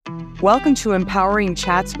Welcome to Empowering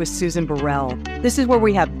Chats with Susan Burrell. This is where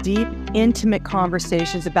we have deep, intimate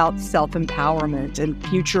conversations about self-empowerment and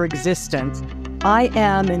future existence. I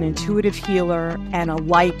am an intuitive healer and a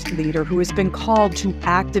light leader who has been called to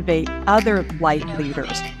activate other light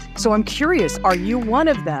leaders. So I'm curious, are you one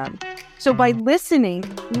of them? So by listening,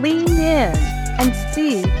 lean in and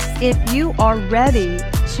see if you are ready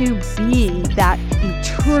to be that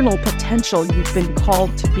eternal potential you've been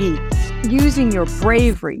called to be. Using your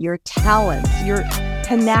bravery, your talents, your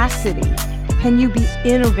tenacity, can you be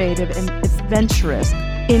innovative and adventurous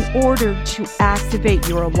in order to activate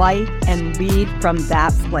your light and lead from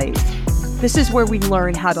that place? This is where we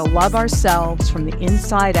learn how to love ourselves from the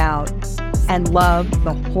inside out and love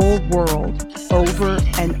the whole world over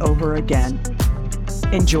and over again.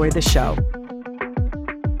 Enjoy the show.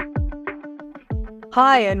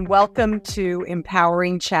 Hi, and welcome to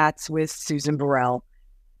Empowering Chats with Susan Burrell.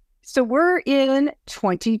 So we're in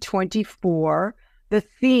 2024. The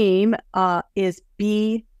theme is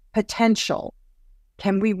Be Potential.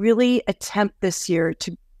 Can we really attempt this year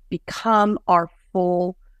to become our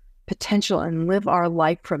full potential and live our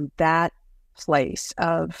life from that place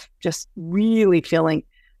of just really feeling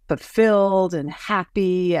fulfilled and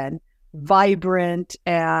happy and vibrant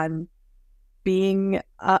and being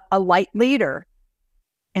a light leader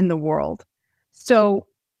in the world? So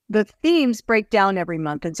the themes break down every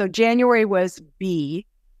month. And so January was B,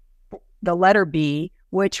 the letter B,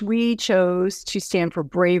 which we chose to stand for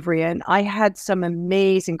bravery. And I had some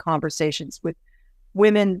amazing conversations with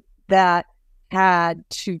women that had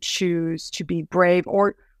to choose to be brave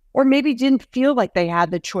or maybe didn't feel like they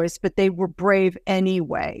had the choice, but they were brave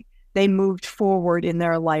anyway. They moved forward in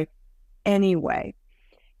their life anyway.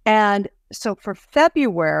 And so for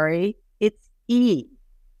February, it's E,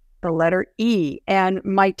 the letter E. And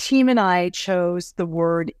my team and I chose the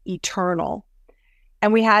word eternal.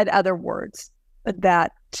 And we had other words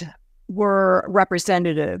that were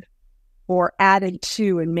representative or added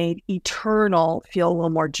to and made eternal feel a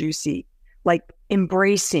little more juicy, like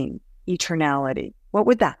embracing eternality. What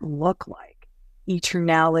would that look like?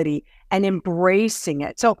 Eternality and embracing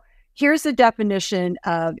it. So here's the definition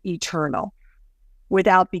of eternal: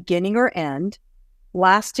 without beginning or end,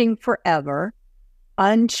 lasting forever,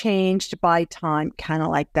 unchanged by time, kind of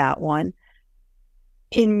like that one,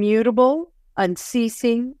 immutable,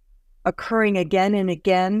 unceasing, occurring again and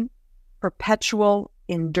again, perpetual,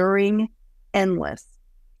 enduring, endless.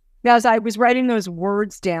 Now, as I was writing those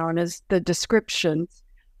words down as the descriptions,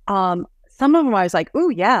 some of them I was like, "Ooh,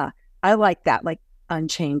 yeah, I like that," like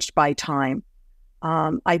unchanged by time.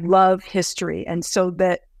 I love history. And so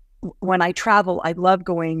that when I travel, I love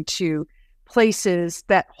going to places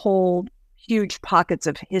that hold huge pockets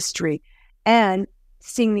of history and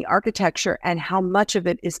seeing the architecture and how much of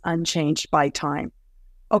it is unchanged by time.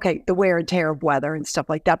 Okay, the wear and tear of weather and stuff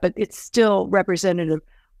like that, but it's still representative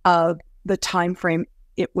of the time frame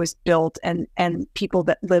it was built and people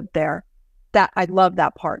that lived there. That I love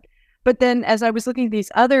that part. But then as I was looking at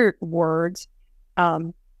these other words,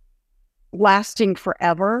 lasting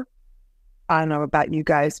forever, I don't know about you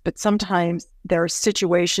guys, but sometimes there are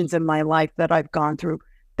situations in my life that I've gone through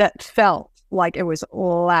that felt like it was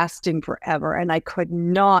lasting forever, and I could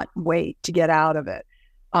not wait to get out of it.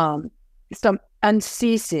 Some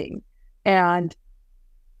unceasing and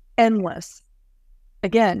endless.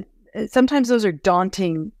 Again, sometimes those are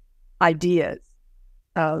daunting ideas.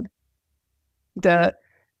 The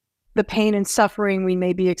pain and suffering we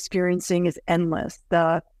may be experiencing is endless.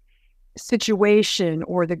 The situation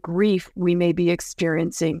or the grief we may be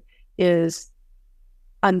experiencing is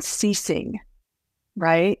unceasing,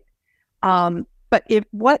 right? But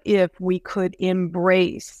what if we could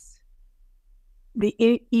embrace the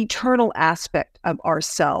eternal aspect of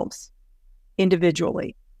ourselves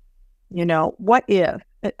individually? You know, what if,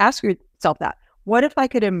 ask yourself that, what if I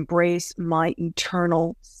could embrace my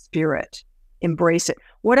eternal spirit, embrace it?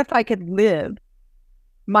 What if I could live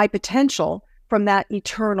my potential from that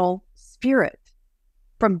eternal spirit,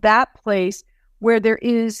 from that place where there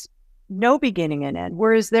is no beginning and end,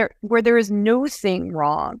 where there is no thing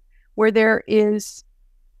wrong, where there is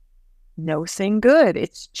no thing good.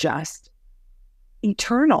 It's just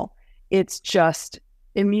eternal. It's just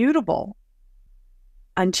immutable,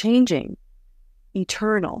 unchanging,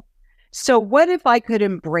 eternal. So what if I could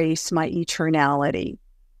embrace my eternality?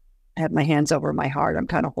 I have my hands over my heart. I'm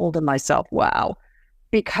kind of holding myself. Wow.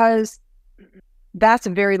 Because that's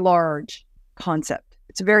a very large concept.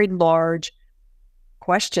 It's a very large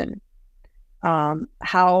question.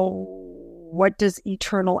 What does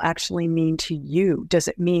eternal actually mean to you? Does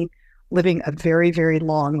it mean living a very, very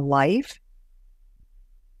long life?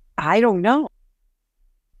 I don't know.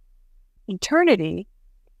 eternity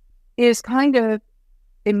is kind of,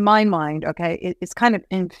 in my mind, okay, it's kind of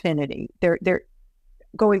infinity. They're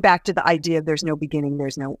going back to the idea of there's no beginning,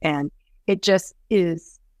 there's no end. It just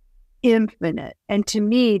is infinite. And to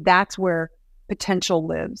me, that's where potential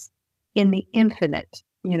lives, in the infinite,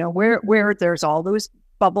 where there's all those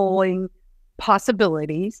bubbling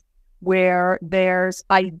possibilities, where there's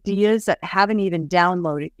ideas that haven't even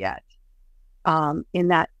downloaded yet, in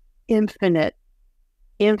that infinite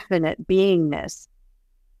beingness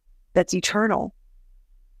that's eternal.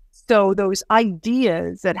 So those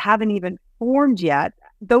ideas that haven't even formed yet,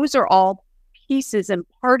 those are all pieces and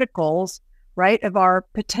particles, right, of our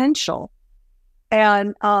potential.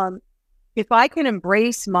 And if I can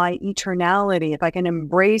embrace my eternality, if I can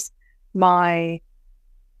embrace my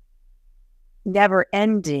never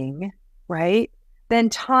ending, right, then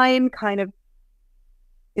time kind of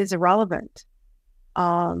is irrelevant.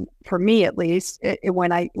 For me, at least,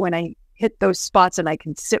 when I hit those spots and I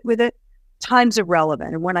can sit with it, time's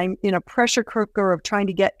irrelevant. And when I'm in a pressure cooker of trying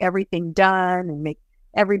to get everything done and make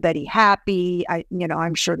everybody happy,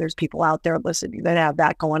 I'm sure there's people out there listening that have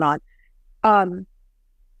that going on.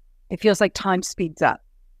 It feels like time speeds up,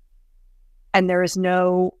 and there is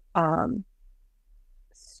no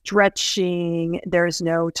stretching, there's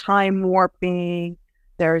no time warping,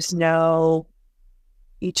 there's no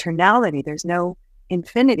eternality, there's no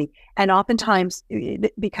infinity. And oftentimes,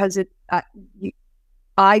 because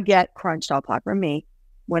I get crunched, I'll talk for me,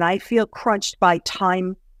 when I feel crunched by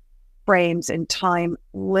time frames and time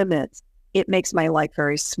limits, it makes my life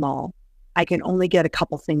very small. I can only get a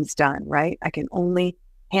couple things done, right? I can only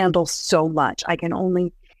handle so much. I can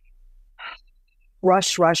only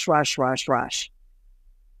rush.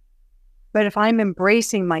 But if I'm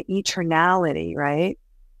embracing my eternality, right?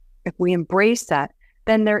 If we embrace that,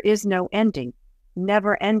 then there is no ending,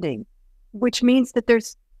 never ending, which means that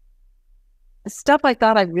there's stuff I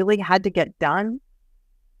thought I really had to get done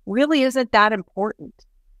really isn't that important.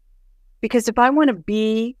 Because if I want to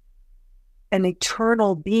be an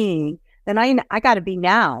eternal being, then I got to be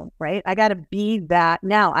now, right? I got to be that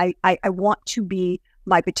now. I want to be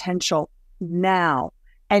my potential now.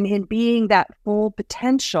 And in being that full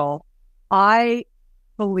potential, I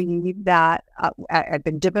believe that I've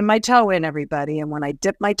been dipping my toe in, everybody. And when I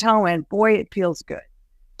dip my toe in, boy, it feels good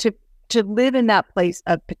to live in that place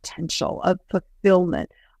of potential, of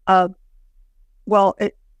fulfillment, of,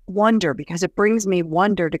 wonder, because it brings me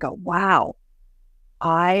wonder to go, wow,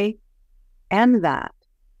 I am that.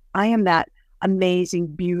 I am that amazing,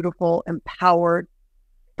 beautiful, empowered,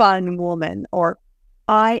 fun woman, or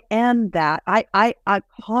I am that. I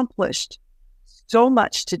accomplished so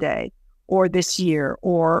much today, or this year,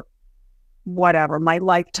 or whatever, my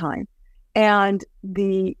lifetime. And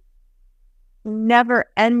the never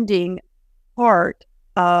ending part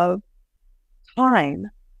of time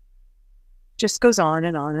just goes on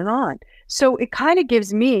and on and on. So it kind of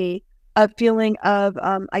gives me a feeling of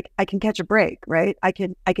I can catch a break, right? I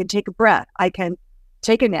can take a breath. I can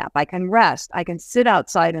take a nap. I can rest. I can sit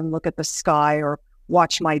outside and look at the sky or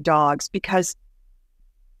watch my dogs, because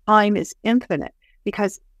time is infinite,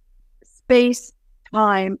 because space,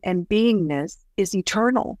 time, and beingness is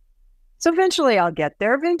eternal. So eventually I'll get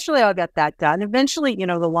there. Eventually I'll get that done. Eventually,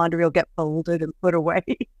 the laundry will get folded and put away.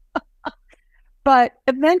 But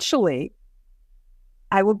eventually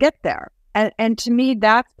I will get there. And to me,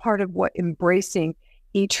 that's part of what embracing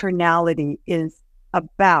eternality is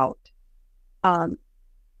about.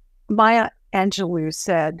 Maya Angelou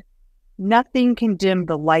said, "Nothing can dim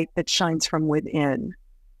the light that shines from within."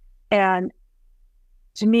 And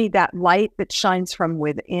to me, that light that shines from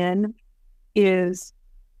within is,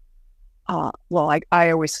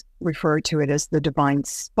 I always refer to it as the divine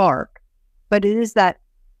spark, but it is that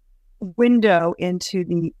window into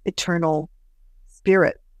the eternal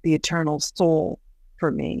spirit, the eternal soul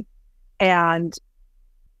for me. And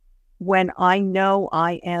when I know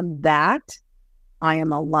I am that, I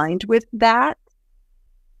am aligned with that,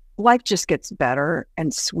 life just gets better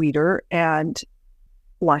and sweeter and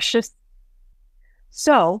luscious.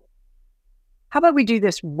 So how about we do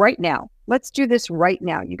this right now? Let's do this right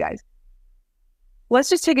now, you guys. Let's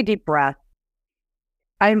just take a deep breath.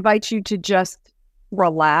 I invite you to just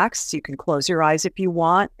relax. You can close your eyes if you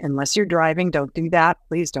want. Unless you're driving, don't do that.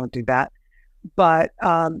 Please don't do that. But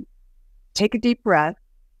take a deep breath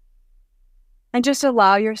and just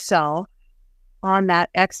allow yourself on that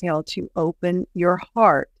exhale to open your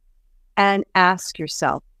heart and ask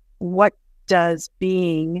yourself, what does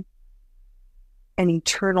being an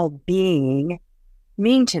eternal being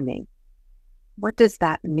mean to me? What does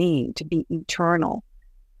that mean to be eternal?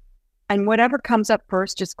 And whatever comes up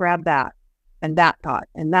first, just grab that and that thought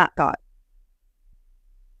and that thought.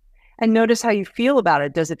 And notice how you feel about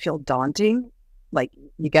it. Does it feel daunting? Like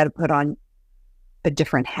you got to put on a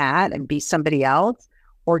different hat and be somebody else?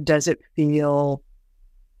 Or does it feel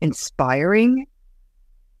inspiring?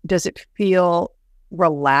 Does it feel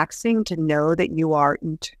relaxing to know that you are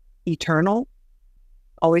eternal?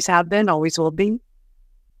 Always have been, always will be?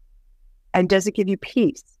 And does it give you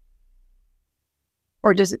peace?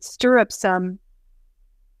 Or does it stir up some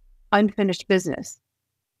unfinished business?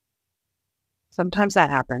 Sometimes that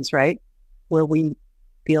happens, right? Where we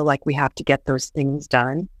feel like we have to get those things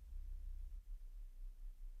done.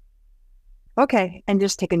 Okay, and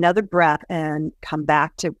just take another breath and come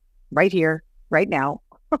back to right here, right now.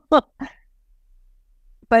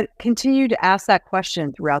 But continue to ask that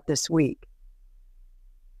question throughout this week.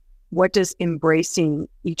 What does embracing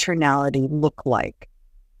eternality look like?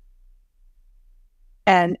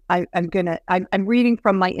 And I'm reading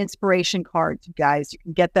from my inspiration cards, you guys. You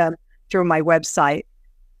can get them through my website,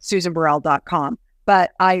 SusanBurrell.com.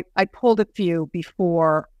 But I pulled a few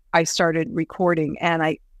before I started recording, and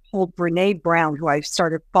I pulled Brene Brown, who I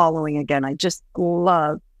started following again. I just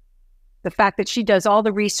love the fact that she does all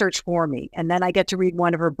the research for me, and then I get to read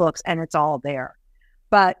one of her books, and it's all there.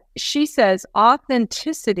 But she says,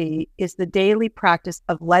 authenticity is the daily practice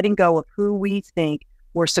of letting go of who we think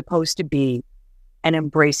we're supposed to be and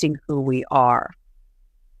embracing who we are.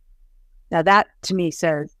 Now that to me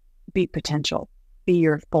says, be potential, be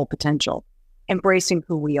your full potential, embracing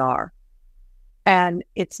who we are. And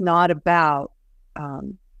it's not about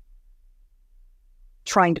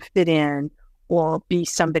trying to fit in or be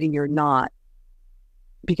somebody you're not.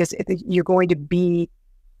 Because if you're going to be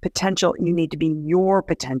potential, you need to be your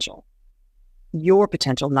potential,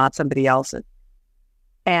 not somebody else's.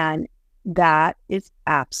 And that is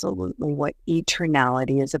absolutely what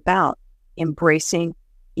eternality is about. Embracing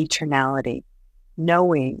eternality,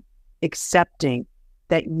 knowing, accepting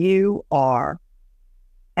that you are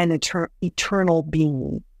an eternal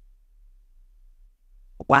being.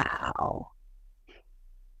 Wow.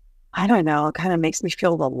 I don't know. It kind of makes me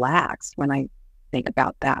feel relaxed when I think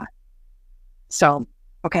about that. So,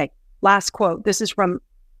 okay, last quote. This is from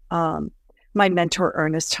my mentor,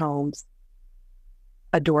 Ernest Holmes.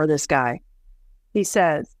 Adore this guy. He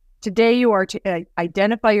says, today you are to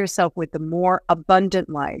identify yourself with the more abundant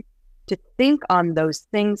life, to think on those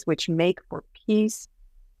things which make for peace,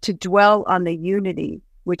 to dwell on the unity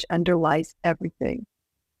which underlies everything.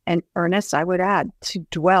 And Ernest, I would add, to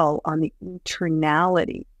dwell on the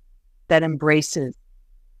eternality that embraces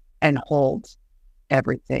and holds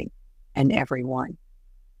everything and everyone.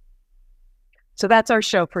 So that's our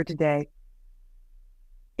show for today.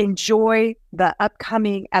 Enjoy the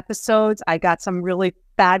upcoming episodes. I got some really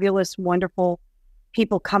fabulous, wonderful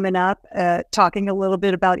people coming up, talking a little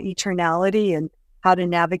bit about eternality and how to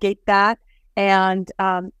navigate that. And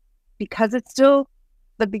because it's still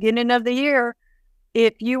the beginning of the year,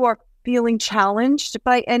 if you are feeling challenged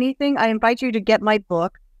by anything, I invite you to get my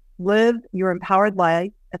book, Live Your Empowered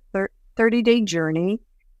Life, a 30-day journey,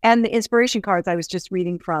 and the inspiration cards I was just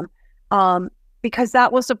reading from, because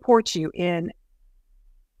that will support you in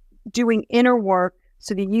doing inner work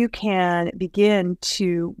so that you can begin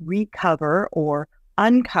to recover or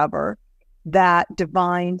uncover that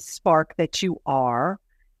divine spark that you are,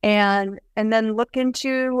 and then look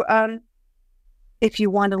into if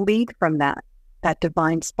you want to lead from that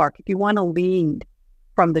divine spark, if you want to lead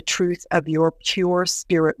from the truth of your pure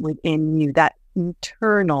spirit within you, that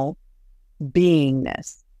eternal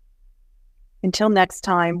beingness. Until next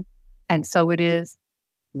time, and so it is,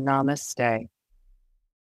 namaste.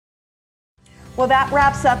 Well, that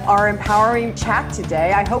wraps up our empowering chat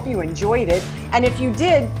today. I hope you enjoyed it. And if you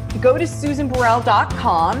did, go to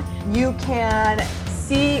SusanBurrell.com. You can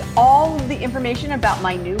see all of the information about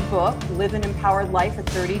my new book, Live an Empowered Life, a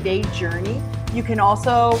 30-day journey. You can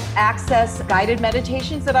also access guided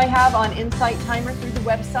meditations that I have on Insight Timer through the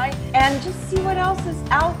website, and just see what else is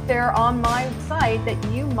out there on my site that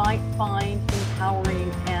you might find empowering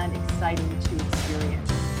and exciting to experience.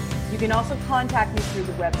 You can also contact me through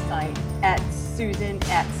the website at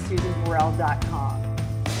susan@susanburrell.com.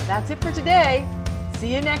 So that's it for today.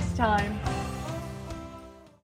 See you next time.